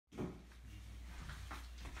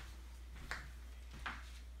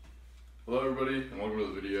Hello everybody and welcome to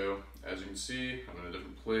the video. As you can see, I'm in a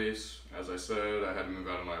different place. As I said, I had to move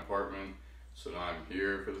out of my apartment, so now I'm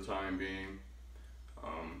here for the time being.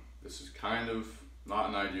 This is kind of not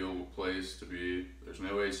an ideal place to be. There's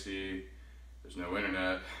no AC, there's no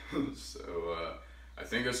internet, so I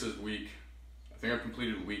think this is I've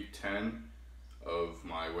completed week 10 of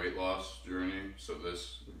my weight loss journey, so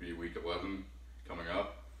this would be week 11 coming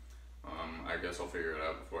up. I guess I'll figure it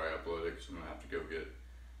out before I upload it because I'm going to have to go get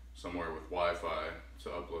somewhere with Wi-Fi to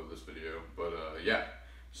upload this video. But yeah,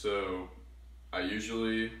 so I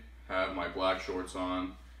usually have my black shorts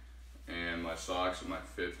on and my socks and my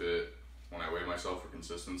Fitbit when I weigh myself for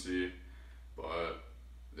consistency, but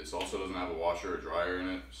this also doesn't have a washer or dryer in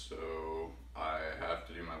it, so I have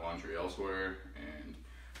to do my laundry elsewhere, and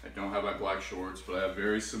I don't have my black shorts, but I have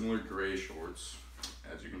very similar gray shorts,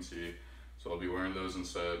 as you can see, so I'll be wearing those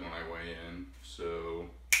instead when I weigh in. So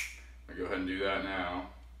I'll go ahead and do that now.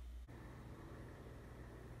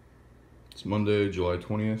 It's Monday, July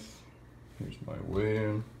 20th. Here's my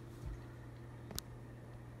weigh-in.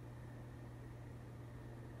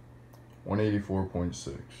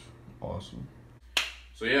 184.6. Awesome.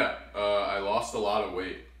 So yeah, I lost a lot of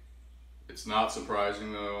weight. It's not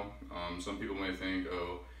surprising though. Some people may think,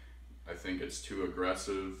 oh, I think it's too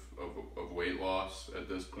aggressive of weight loss at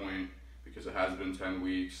this point because it has been 10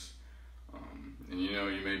 weeks. And you know,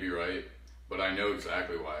 you may be right, but I know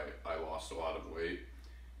exactly why I lost a lot of weight.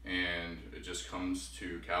 And it just comes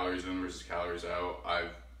to calories in versus calories out. I've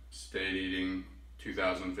stayed eating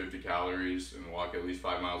 2,050 calories and walk at least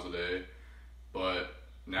 5 miles a day, but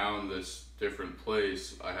now in this different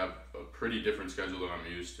place, I have a pretty different schedule than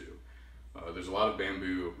I'm used to. There's a lot of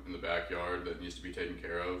bamboo in the backyard that needs to be taken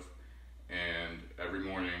care of, and every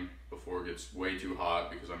morning before it gets way too hot,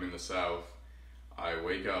 because I'm in the south, I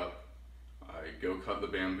wake up, I go cut the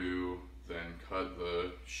bamboo, then cut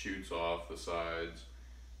the shoots off the sides,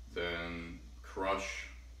 then crush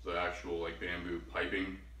the actual like bamboo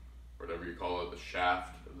piping, whatever you call it, the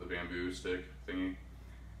shaft of the bamboo stick thingy,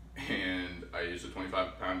 and I use a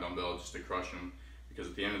 25-pound dumbbell just to crush them, because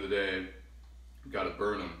at the end of the day, you've got to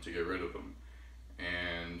burn them to get rid of them.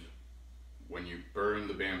 And when you burn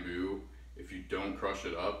the bamboo, if you don't crush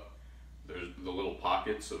it up, there's the little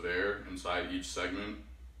pockets of air inside each segment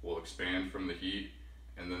will expand from the heat,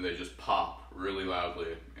 and then they just pop really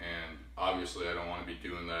loudly. And obviously I don't want to be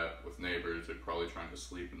doing that with neighbors. They're probably trying to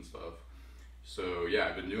sleep and stuff. So yeah,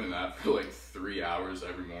 I've been doing that for like 3 hours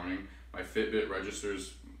every morning. My Fitbit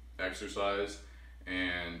registers exercise,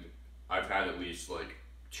 and I've had at least like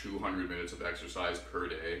 200 minutes of exercise per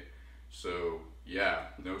day. So yeah,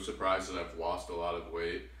 no surprise that I've lost a lot of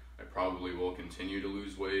weight. I probably will continue to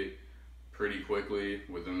lose weight pretty quickly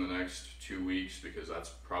within the next 2 weeks, because that's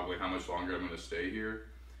probably how much longer I'm going to stay here.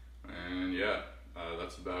 And yeah,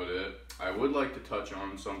 that's about it. I would like to touch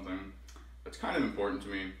on something that's kind of important to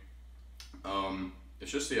me.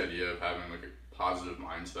 It's just the idea of having like a positive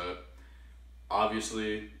mindset.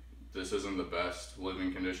 Obviously, this isn't the best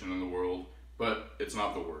living condition in the world, but it's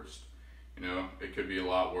not the worst. You know, it could be a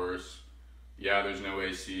lot worse. Yeah, there's no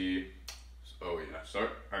AC. Oh yeah, sorry,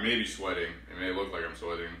 I may be sweating. It may look like I'm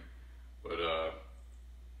sweating, but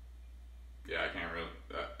yeah, I can't really,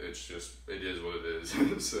 it's just, it is what it is.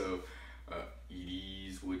 So, it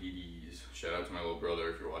is what it is. Shout out to my little brother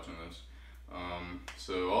if you're watching this.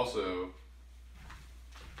 So also,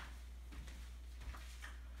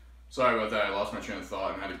 sorry about that, I lost my train of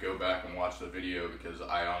thought and had to go back and watch the video because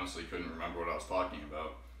I honestly couldn't remember what I was talking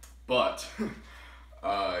about. But,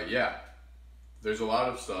 yeah, there's a lot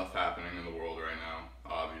of stuff happening in the world right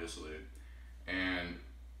now, obviously, and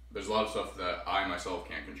there's a lot of stuff that I myself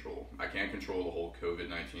can't control. I can't control the whole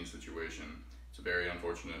COVID-19 situation. It's a very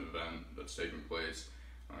unfortunate event that's taking place.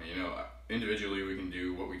 You know, individually we can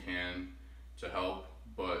do what we can to help,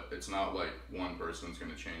 but it's not like one person's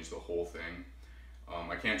going to change the whole thing.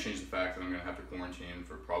 I can't change the fact that I'm going to have to quarantine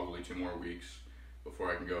for probably 2 more weeks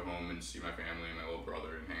before I can go home and see my family and my little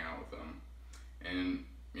brother and hang out with them. And,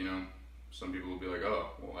 you know, some people will be like, oh,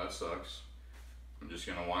 well that sucks. I'm just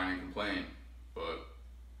going to whine and complain. But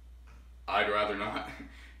I'd rather not.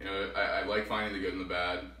 You know, I like finding the good and the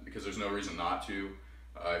bad because there's no reason not to.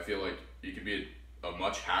 I feel like you could be a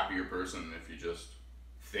much happier person if you just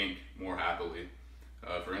think more happily.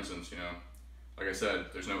 For instance, you know, like I said,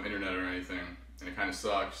 there's no internet or anything, and it kind of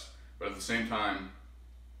sucks, but at the same time,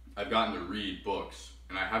 I've gotten to read books,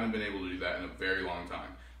 and I haven't been able to do that in a very long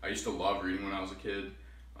time. I used to love reading when I was a kid,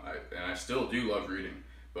 and I still do love reading,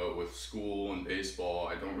 but with school and baseball,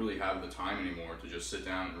 I don't really have the time anymore to just sit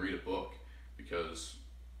down and read a book, because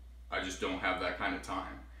I just don't have that kind of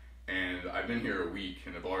time. And I've been here a week,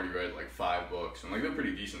 and I've already read like 5 books, and like they're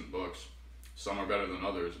pretty decent books, some are better than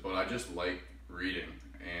others, but I just like reading,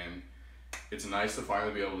 and it's nice to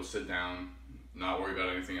finally be able to sit down, not worry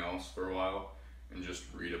about anything else for a while, and just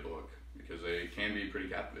read a book, because they can be pretty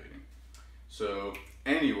captivating. So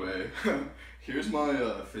anyway, here's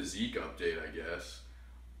my physique update, I guess.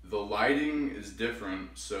 The lighting is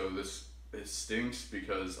different, so it stinks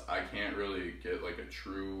because I can't really get like a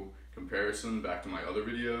true comparison back to my other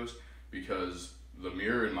videos, because the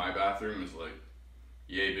mirror in my bathroom is like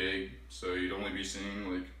yay big, so you'd only be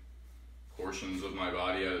seeing like portions of my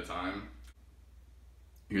body at a time.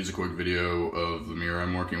 Here's a quick video of the mirror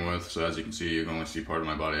I'm working with. So as you can see, you can only see part of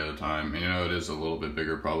my body at a time. And you know, it is a little bit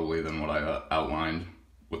bigger probably than what I outlined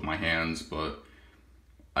with my hands, but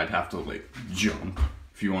I'd have to like jump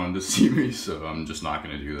if you wanted to see me, so I'm just not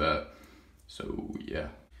gonna do that. So yeah.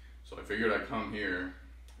 So I figured I'd come here,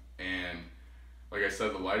 and like I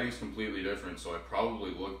said, the lighting's completely different, so I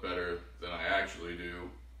probably look better than I actually do,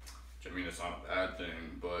 which I mean, it's not a bad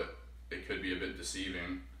thing, but it could be a bit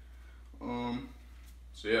deceiving.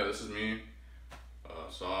 So yeah, this is me,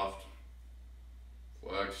 soft,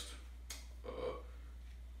 flexed.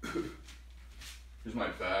 Here's my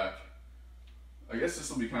back. I guess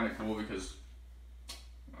this will be kind of cool because,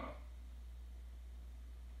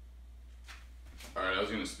 alright, I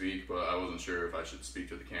was gonna speak, but I wasn't sure if I should speak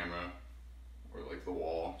to the camera or like the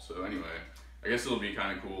wall. So anyway, I guess it'll be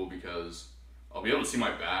kind of cool because I'll be able to see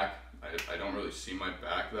my back. I don't really see my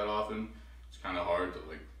back that often. It's kind of hard to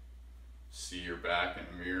like see your back in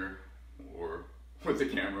a mirror or with the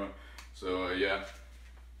camera. So yeah,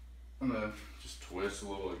 I'm gonna just twist a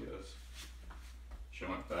little, I guess. Show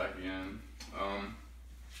my back again. Oh,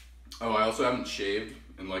 I also haven't shaved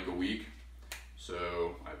in like a week,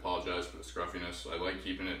 so I apologize for the scruffiness. I like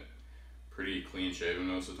keeping it pretty clean shaven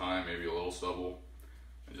most of the time, maybe a little stubble.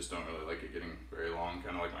 I just don't really like it getting very long,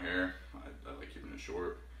 kind of like my hair. I like keeping it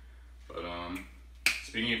short. But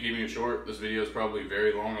speaking of keeping it short, this video is probably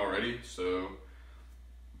very long already, so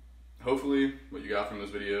hopefully what you got from this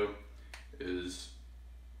video is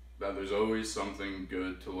that there's always something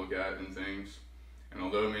good to look at in things. And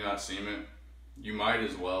although it may not seem it, you might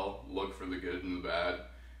as well look for the good and the bad,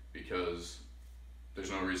 because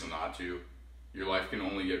there's no reason not to. Your life can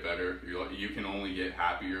only get better. You can only get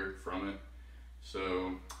happier from it.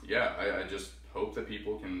 So yeah, I just hope that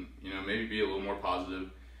people can, you know, maybe be a little more positive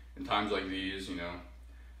in times like these. You know,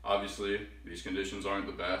 obviously these conditions aren't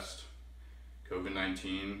the best.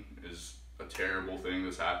 COVID-19 is a terrible thing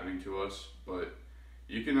that's happening to us, but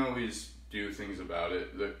you can always do things about it.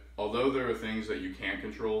 Although there are things that you can't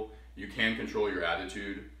control, you can control your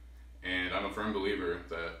attitude. And I'm a firm believer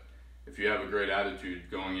that if you have a great attitude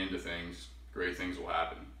going into things, great things will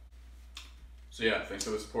happen. So yeah, thanks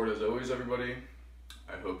for the support as always, everybody.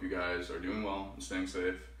 I hope you guys are doing well and staying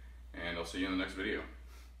safe, and I'll see you in the next video.